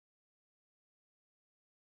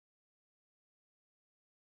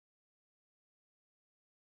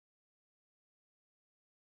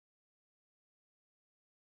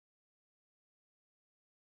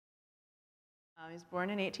He was born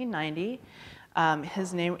in 1890.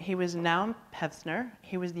 He was Naum Pevsner.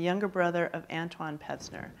 He was the younger brother of Antoine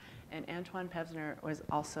Pevsner. And Antoine Pevsner was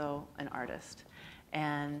also an artist.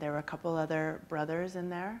 And there were a couple other brothers in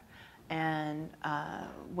there. And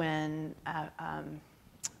when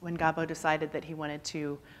Gabo decided that he wanted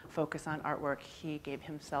to focus on artwork, he gave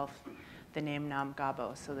himself the name Naum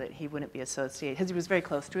Gabo so that he wouldn't be associated, because he was very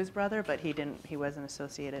close to his brother, but he wasn't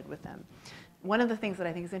associated with them. One of the things that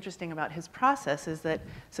I think is interesting about his process is that,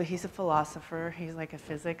 so he's a philosopher, he's like a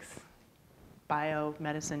physics,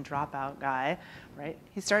 biomedicine dropout guy, right?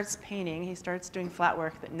 He starts painting, he starts doing flat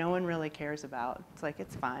work that no one really cares about. It's like,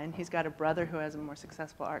 it's fine. He's got a brother who has a more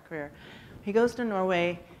successful art career. He goes to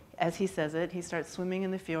Norway, as he says it, he starts swimming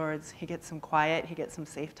in the fjords, he gets some quiet, he gets some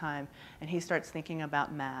safe time, and he starts thinking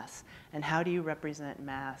about mass. And how do you represent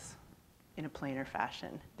mass in a planar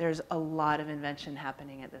fashion? There's a lot of invention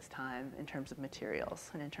happening at this time in terms of materials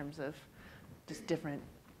and in terms of just different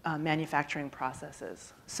manufacturing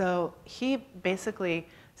processes. So he basically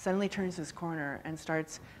suddenly turns his corner and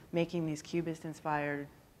starts making these Cubist-inspired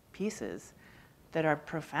pieces that are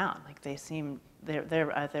profound. Like they're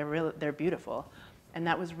beautiful. And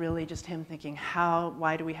that was really just him thinking,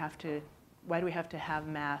 why do we have to have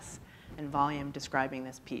mass and volume describing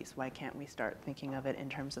this piece? Why can't we start thinking of it in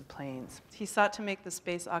terms of planes? He sought to make the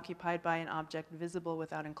space occupied by an object visible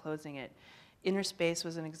without enclosing it. Inner space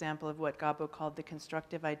was an example of what Gabo called the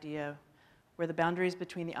constructive idea, where the boundaries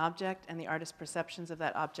between the object and the artist's perceptions of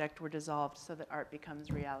that object were dissolved so that art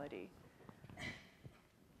becomes reality.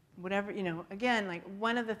 Whatever, again, like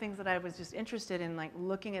one of the things that I was just interested in, like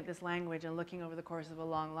looking at this language and looking over the course of a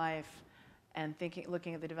long life and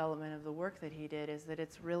looking at the development of the work that he did, is that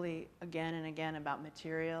it's really again and again about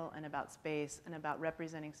material and about space and about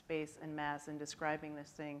representing space and mass and describing this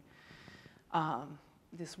thing,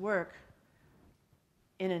 this work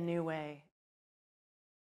in a new way.